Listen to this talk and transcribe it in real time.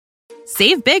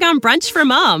Save big on brunch for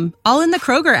mom, all in the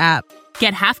Kroger app.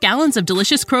 Get half gallons of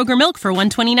delicious Kroger milk for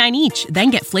 $1.29 each.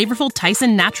 Then get flavorful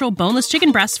Tyson natural boneless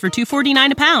chicken breasts for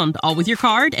 $2.49 a pound, all with your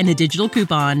card and a digital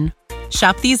coupon.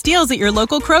 Shop these deals at your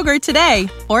local Kroger today,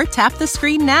 or tap the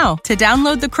screen now to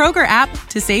download the Kroger app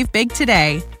to save big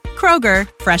today. Kroger,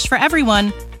 fresh for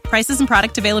everyone. Prices and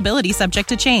product availability subject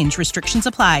to change. Restrictions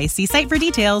apply. See site for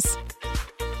details.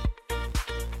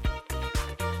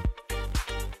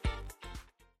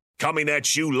 Coming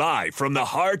at you live from the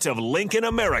heart of Lincoln,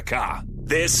 America.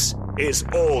 This is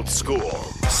Old School,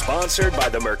 sponsored by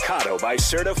the Mercado by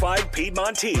Certified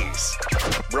Piedmontese.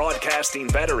 Broadcasting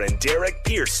veteran Derek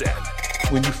Pearson.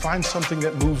 When you find something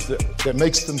that moves that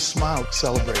makes them smile,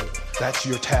 celebrate it. That's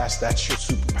your task. That's your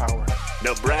superpower.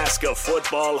 Nebraska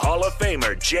Football Hall of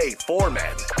Famer Jay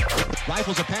Foreman.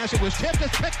 Rifles a pass. It was tipped.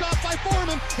 It's picked off by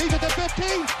Foreman. He's at the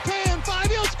 15, 10, 5.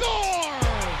 He'll score!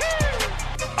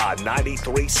 On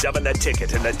 93.7 The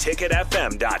Ticket and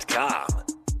theticketfm.com.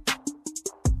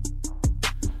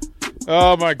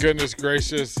 Oh, my goodness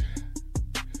gracious.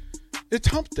 It's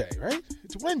hump day, right?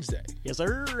 It's Wednesday. Yes,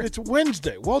 sir. It's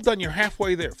Wednesday. Well done. You're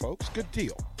halfway there, folks. Good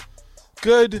deal.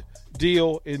 Good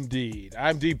deal indeed.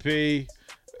 I'm DP.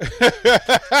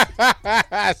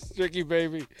 Stricky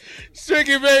baby.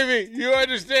 Stricky baby. You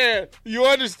understand. You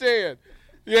understand.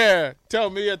 Yeah.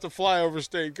 Tell me at the flyover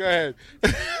state. Go ahead.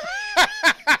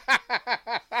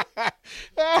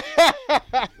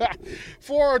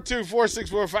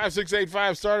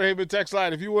 402-464-5685 Starter Haven text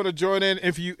line. If you want to join in,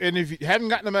 if you haven't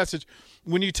gotten a message,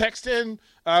 when you text in,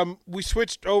 we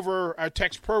switched over our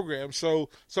text program, so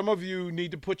some of you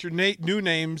need to put your new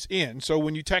names in. So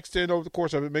when you text in over the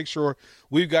course of it, make sure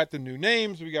we've got the new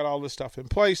names, we got all this stuff in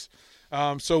place,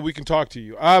 so we can talk to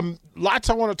you. Lots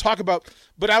I want to talk about,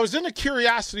 but I was in a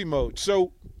curiosity mode.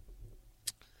 So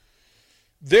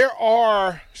there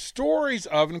are stories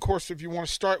of, and of course, if you want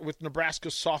to start with Nebraska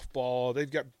softball, they've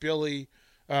got Billy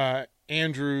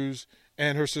Andrews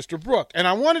and her sister Brooke. And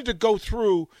I wanted to go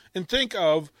through and think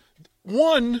of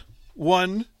one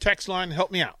text line,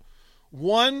 help me out.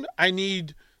 One, I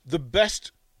need the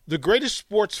greatest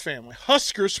sports family,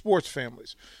 Husker sports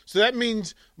families. So that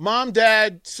means mom,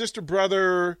 dad, sister,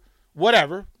 brother,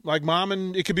 whatever, like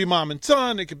it could be mom and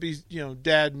son, it could be,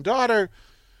 dad and daughter,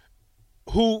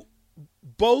 who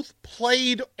both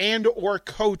played and or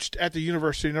coached at the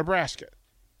University of Nebraska.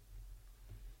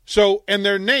 So, and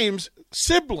their names,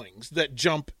 siblings that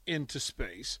jump into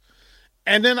space.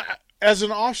 And then as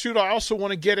an offshoot, I also want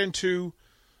to get into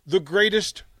the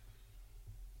greatest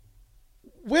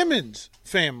women's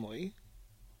family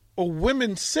or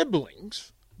women's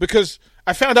siblings, because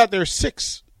I found out there are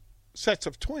 6 sets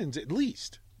of twins at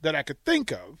least that I could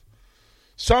think of.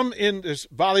 Some there's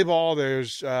volleyball,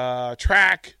 there's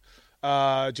track,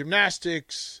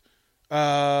 gymnastics,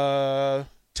 tennis,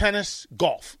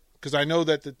 golf. Because I know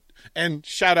that and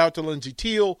shout out to Lindsay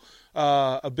Teal,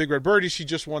 a Big Red Birdie. She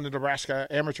just won the Nebraska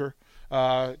amateur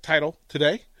title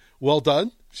today. Well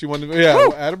done. She won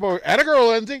atta girl,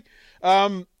 Lindsay.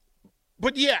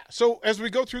 But yeah, so as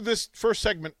we go through this first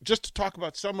segment, just to talk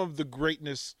about some of the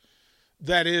greatness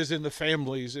that is in the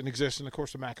families and exists, and of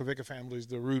course the Makovica families,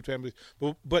 the Root families,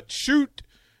 but shoot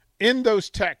in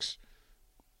those texts.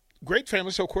 Great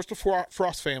family. So, of course, the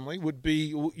Frost family would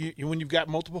be when you've got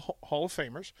multiple Hall of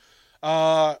Famers.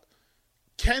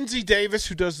 Kenzie Davis,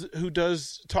 who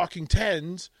does Talking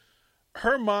Tens,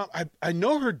 her mom, I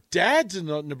know her dad's in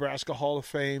the Nebraska Hall of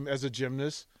Fame as a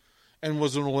gymnast and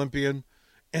was an Olympian,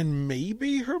 and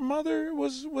maybe her mother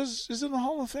is in the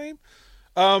Hall of Fame.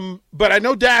 But I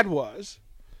know dad was.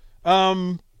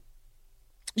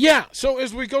 Yeah, so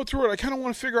as we go through it, I kind of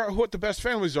want to figure out what the best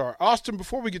families are. Austin,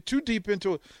 before we get too deep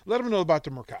into it, let them know about the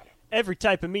Mercado. Every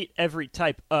type of meat, every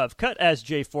type of cut, as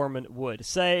Jay Foreman would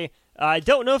say. I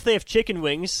don't know if they have chicken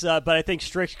wings, but I think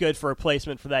Strick's good for a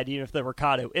replacement for that, even if the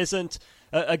Mercado isn't.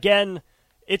 Again,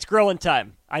 it's growing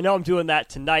time. I know I'm doing that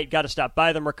tonight. Got to stop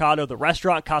by the Mercado, the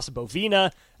restaurant, Casa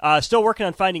Bovina. Still working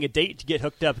on finding a date to get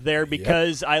hooked up there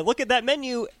because I look at that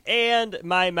menu and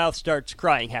my mouth starts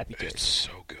crying happy tears. It's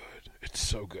so good. It's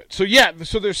so good. So, yeah,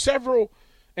 so there's several,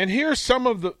 and here's some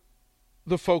of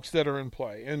the folks that are in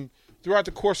play. And throughout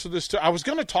the course of this, I was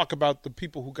going to talk about the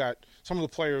people who got some of the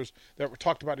players that were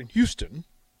talked about in Houston.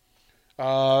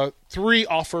 3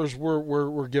 offers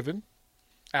were given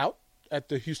out at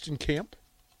the Houston camp.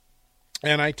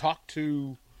 And I talked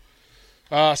to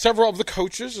several of the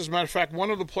coaches. As a matter of fact,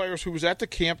 one of the players who was at the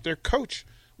camp, their coach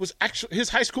was actually, his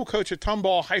high school coach at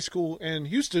Tomball High School in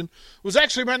Houston was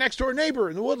actually my next door neighbor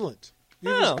in the Woodlands. He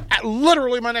was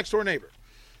literally my next door neighbor.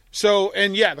 So,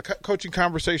 and yeah, the coaching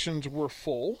conversations were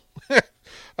full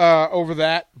over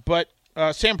that. But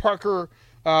Sam Parker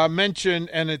mentioned,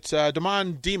 and it's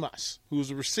Damon Demas,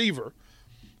 who's a receiver,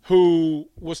 who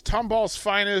was Tomball's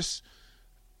finest,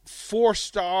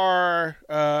 4-star,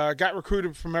 got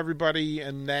recruited from everybody,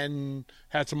 and then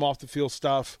had some off-the-field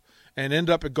stuff, and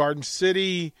ended up at Garden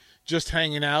City just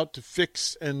hanging out to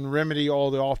fix and remedy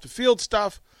all the off-the-field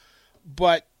stuff.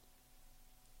 But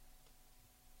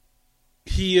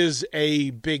he is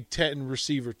a Big Ten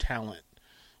receiver talent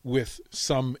with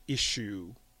some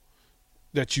issue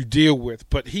that you deal with.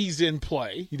 But he's in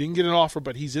play. He didn't get an offer,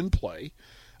 but he's in play.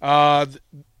 Some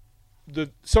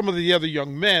of the other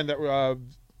young men that were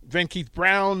Van Keith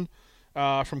Brown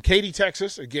from Katy,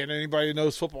 Texas. Again, anybody who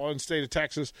knows football in the state of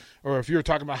Texas, or if you're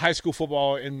talking about high school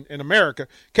football in America,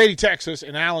 Katy, Texas,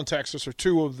 and Allen, Texas are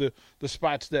two of the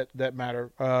spots that matter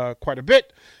quite a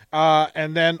bit.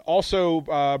 And then also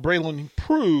Braylon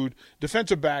Prude,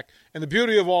 defensive back. And the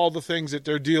beauty of all the things that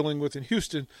they're dealing with in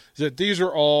Houston is that these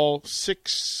are all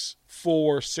 6'4",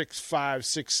 6'5",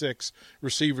 6'6"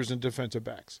 receivers and defensive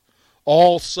backs.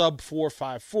 All sub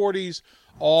 4.5 40s,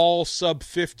 all sub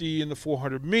 50 in the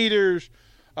 400 meters,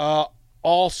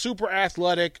 all super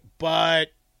athletic,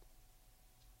 but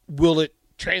will it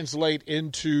translate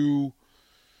into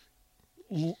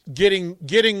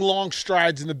getting long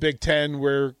strides in the Big Ten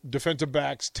where defensive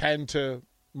backs tend to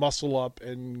muscle up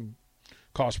and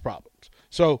cause problems?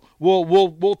 So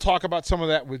we'll talk about some of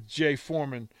that with Jay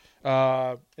Foreman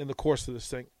in the course of this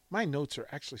thing. My notes are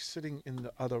actually sitting in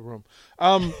the other room.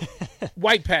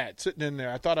 White pad sitting in there.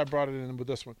 I thought I brought it in with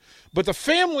this one. But the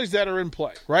families that are in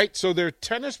play, right? So they're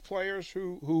tennis players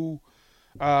who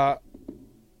there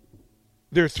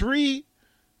are 3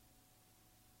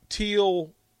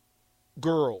 Teal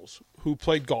girls who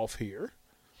played golf here.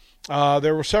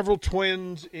 There were several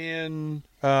twins in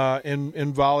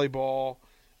volleyball,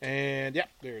 and yeah,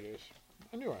 there it is.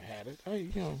 I knew I had it. I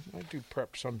do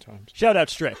prep sometimes. Shout out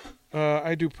Strick.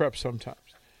 I do prep sometimes.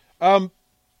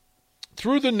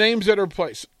 Through the names that are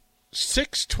placed,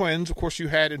 6 twins. Of course, you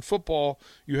had in football.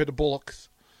 You had the Bullocks.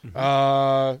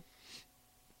 Mm-hmm.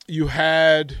 You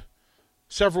had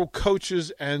several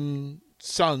coaches and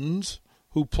sons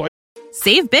who played.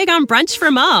 Save big on brunch for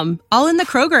mom, all in the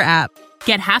Kroger app.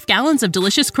 Get half gallons of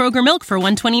delicious Kroger milk for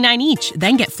 $1.29 each.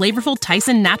 Then get flavorful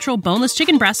Tyson natural boneless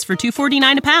chicken breasts for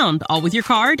 $2.49 a pound, all with your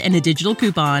card and a digital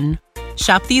coupon.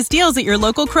 Shop these deals at your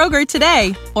local Kroger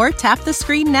today, or tap the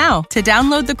screen now to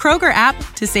download the Kroger app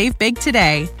to save big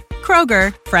today.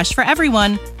 Kroger, fresh for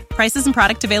everyone. Prices and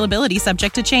product availability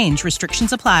subject to change.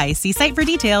 Restrictions apply. See site for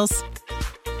details.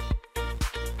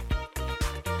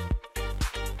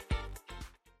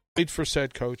 For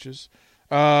said coaches.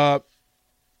 Yeah,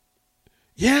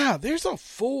 there's a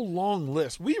full long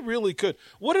list. We really could.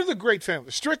 What are the great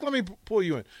families? Strick, let me pull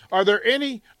you in. Are there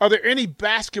any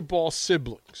basketball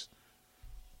siblings?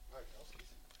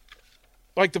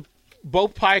 Like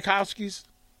both Piakowskis?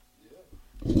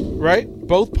 Right?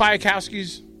 Both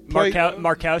Piakowskis.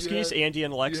 Markowskis, Andy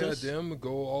and Alexis. Yeah, them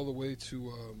go all the way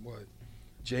to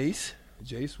Jace.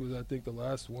 Jace was, I think, the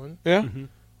last one. Yeah. Mm-hmm.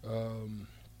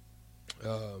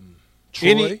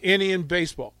 Troy. Any in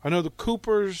baseball? I know the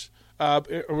Coopers.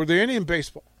 Were there any in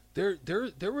baseball? There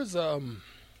was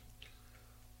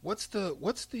what's the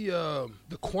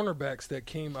cornerbacks that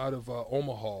came out of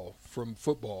Omaha from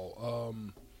football?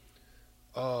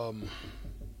 So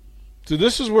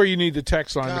this is where you need the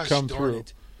text line to come through.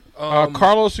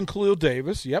 Carlos and Khalil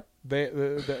Davis. Yep.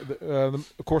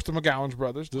 Of course, the McGowan's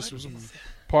brothers. This was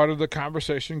part of the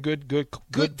conversation. Good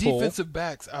defensive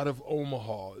backs out of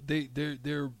Omaha.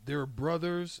 They're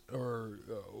brothers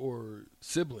or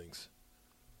siblings.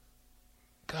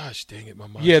 Gosh dang it, my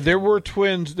mind. Yeah, there were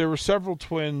twins. There were several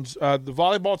twins. The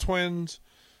volleyball twins.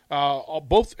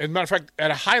 Both, as a matter of fact,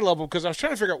 at a high level, because I was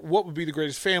trying to figure out what would be the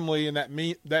greatest family, and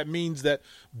that means that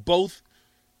both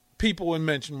people in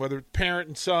mention, whether parent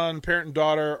and son, parent and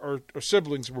daughter, or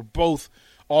siblings, were both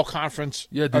all conference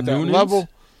at that level.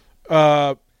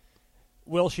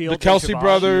 Will Shields, the Kelsey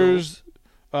brothers,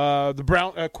 the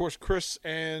Brown, of course, Chris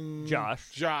and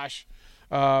Josh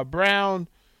Brown,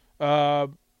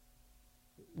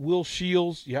 Will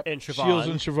Shields, yep, and Siobhan. Shields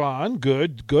and Siobhan.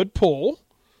 Good pull.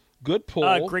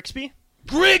 Grigsby.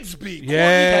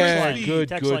 Yeah, good.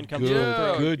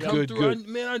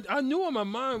 Man, I knew in my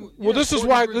mind. Well, this is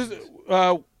why.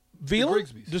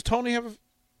 Veland? Does Tony have a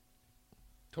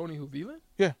Tony who Veland?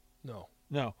 Yeah. No.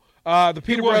 The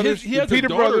Peter brothers. He has Peter a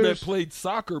daughter brothers that played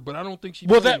soccer, but I don't think she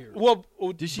played here.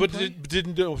 Did she play?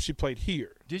 Didn't know if she played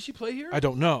here. Did she play here? I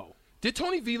don't know. Did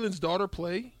Tony Veland's daughter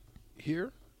play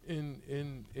here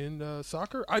in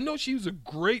soccer? I know she was a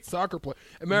great soccer player.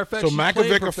 As a matter of fact, so she's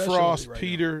Makovica, Frost, right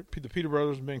the Peter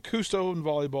brothers, Mancuso in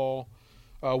volleyball,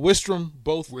 Wistrom,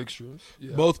 both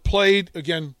yeah. both played,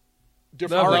 again,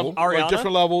 different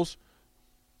different levels.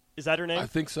 Is that her name? I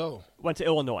think so. Went to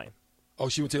Illinois. Oh,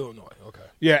 she went to Illinois. Okay.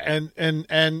 Yeah, and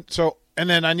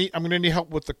then I'm going to need help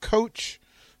with the coach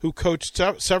who coached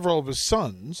several of his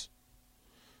sons.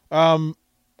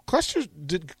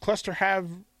 Did Cluster have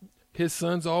his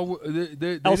sons all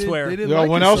they elsewhere? They didn't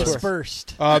went elsewhere.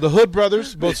 Dispersed. The Hood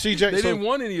brothers, both CJ. They didn't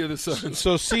want any of the sons.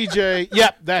 So CJ,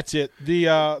 yep, that's it. The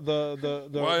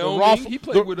Wyoming, he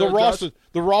played with the Rawson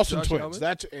Josh twins. Allen?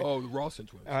 That's the Rawson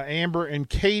twins. Amber and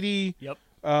Katie. Yep.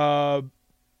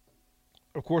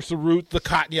 Of course, the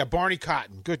Cotton. Yeah, Barney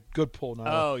Cotton. Good pull now.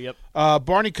 Oh, yep.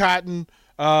 Barney Cotton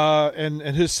and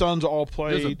his sons all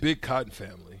played. There's a big Cotton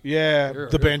family. Yeah,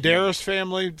 the Banderas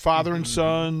family, father and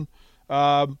son.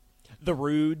 The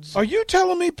Rudes. Are you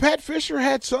telling me Pat Fisher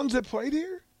had sons that played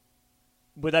here?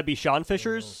 Would that be Sean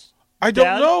Fisher's? I don't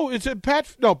dad? know. Is it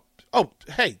Pat? No. Oh,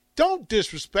 hey, don't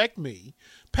disrespect me.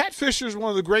 Pat Fisher is one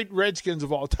of the great Redskins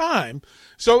of all time.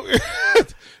 So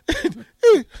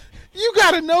you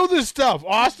got to know this stuff,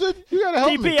 Austin. You got to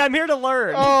help me. DP, I'm here to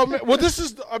learn. Well, this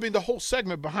is. I mean, the whole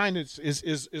segment behind it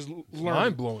is learning.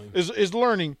 Mind-blowing. Is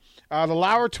learning. The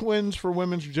Lauer twins for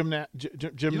women's gymnastics.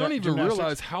 You don't even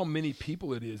realize how many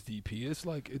people it is, DP.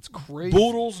 It's crazy.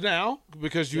 Boodles now,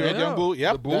 because you had young Boodles.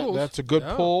 Yep, that's a good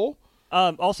pull.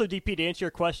 Also, DP, to answer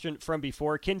your question from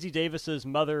before, Kinsey Davis's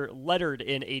mother lettered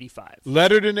in 85.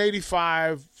 Lettered in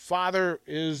 85. Father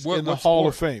is in the Hall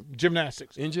of Fame.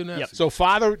 Gymnastics. In gymnastics. Yep.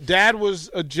 So dad was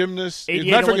a gymnast.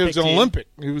 88 matter of fact, he was an team. Olympic.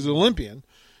 He was an Olympian.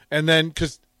 And then,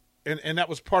 and that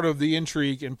was part of the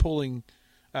intrigue in pulling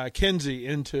Kinsey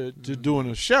into doing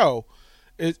a show.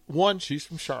 She's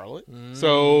from Charlotte.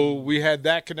 So we had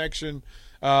that connection.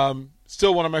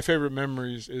 Still, one of my favorite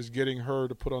memories is getting her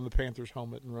to put on the Panthers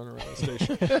helmet and run around the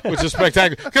station, which is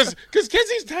spectacular. Because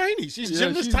Kenzie's tiny. She's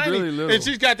tiny. Really little. And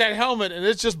she's got that helmet, and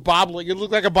it's just bobbling. It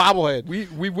looked like a bobblehead.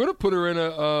 We would have put her in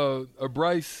a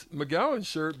Bryce McGowan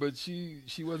shirt, but she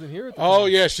wasn't here at the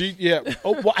time. Yeah.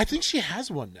 Oh, well, I think she has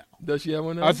one now. Does she have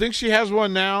one now? I think she has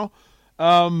one now.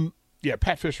 Yeah,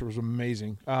 Pat Fisher was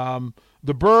amazing.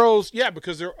 The Burrows,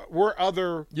 because there were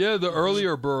other. Yeah, the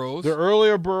earlier Burrows. The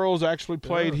earlier Burrows actually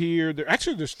played here.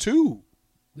 There's two.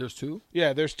 There's two?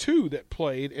 Yeah, there's two that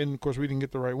played, and, of course, we didn't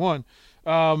get the right one.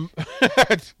 I'm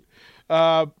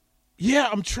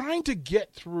trying to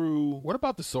get through. What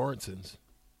about the Sorensens?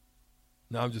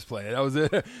 No, I'm just playing. That was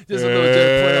it. Just a little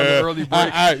play on the early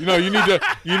break.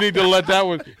 You need to let that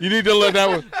one. You need to let that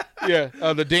one.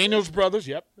 Yeah, the Daniels brothers.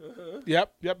 Yep.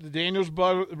 The Daniels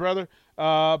brother.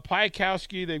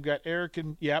 Piakowski. They've got Eric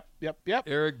and yep.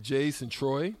 Eric, Jace, and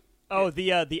Troy. Oh,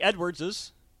 the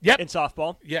Edwardses. Yep. In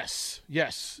softball. Yes.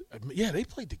 Yeah, they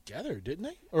played together, didn't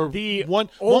they? Or the one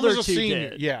older was a two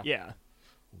senior. did. Yeah.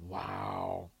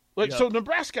 Wow. So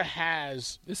Nebraska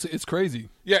has it's crazy.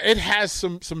 Yeah, it has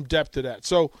some depth to that.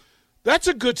 So that's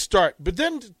a good start. But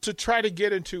then to try to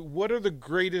get into what's the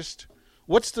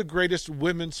greatest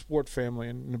women's sport family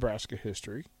in Nebraska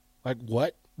history? Like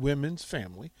what women's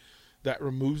family that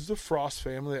removes the Frost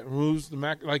family, that removes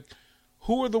the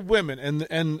who are the women?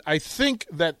 And I think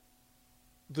that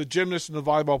the gymnasts and the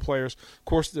volleyball players, of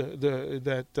course,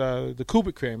 the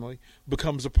Kubik family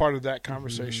becomes a part of that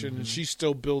conversation, and she's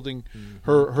still building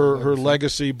her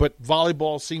legacy. But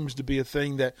volleyball seems to be a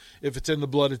thing that if it's in the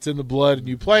blood, it's in the blood, and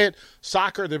you play it.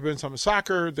 Soccer, there have been some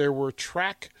soccer. There were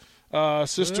track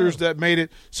sisters that made it.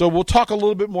 So we'll talk a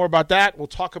little bit more about that. We'll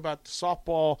talk about the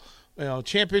softball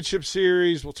championship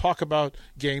series. We'll talk about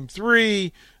Game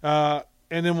 3, and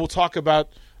then we'll talk about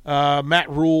Matt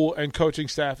Rule and coaching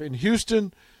staff in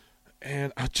Houston.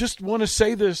 And I just want to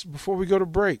say this before we go to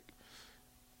break.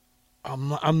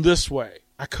 I'm this way.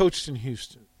 I coached in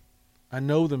Houston. I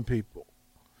know them people.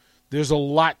 There's a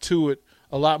lot to it,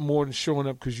 a lot more than showing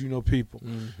up because you know people.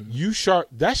 Mm-hmm.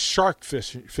 That's shark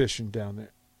fishing down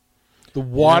there. The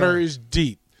water is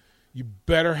deep. You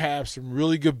better have some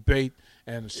really good bait.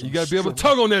 And you got to be able to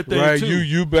tug on that thing, right? too.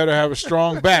 You better have a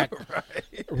strong back,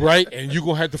 right? And you're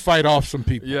going to have to fight off some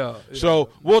people. Yeah. So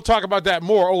we'll talk about that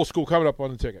more. Old School coming up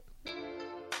on the ticket.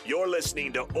 You're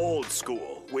listening to Old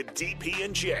School with DP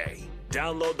and J.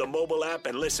 Download the mobile app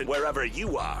and listen wherever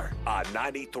you are on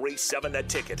 93.7 The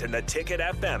Ticket and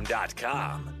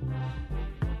theticketfm.com.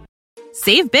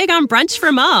 Save big on brunch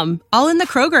for mom, all in the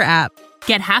Kroger app.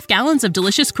 Get half gallons of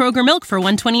delicious Kroger milk for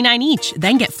 $1.29 each.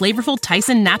 Then get flavorful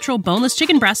Tyson natural boneless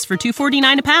chicken breasts for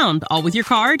 $2.49 a pound, all with your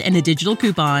card and a digital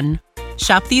coupon.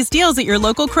 Shop these deals at your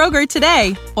local Kroger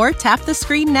today, or tap the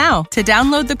screen now to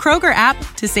download the Kroger app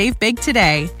to save big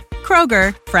today.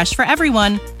 Kroger, fresh for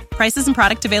everyone. Prices and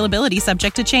product availability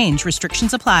subject to change.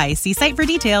 Restrictions apply. See site for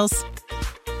details.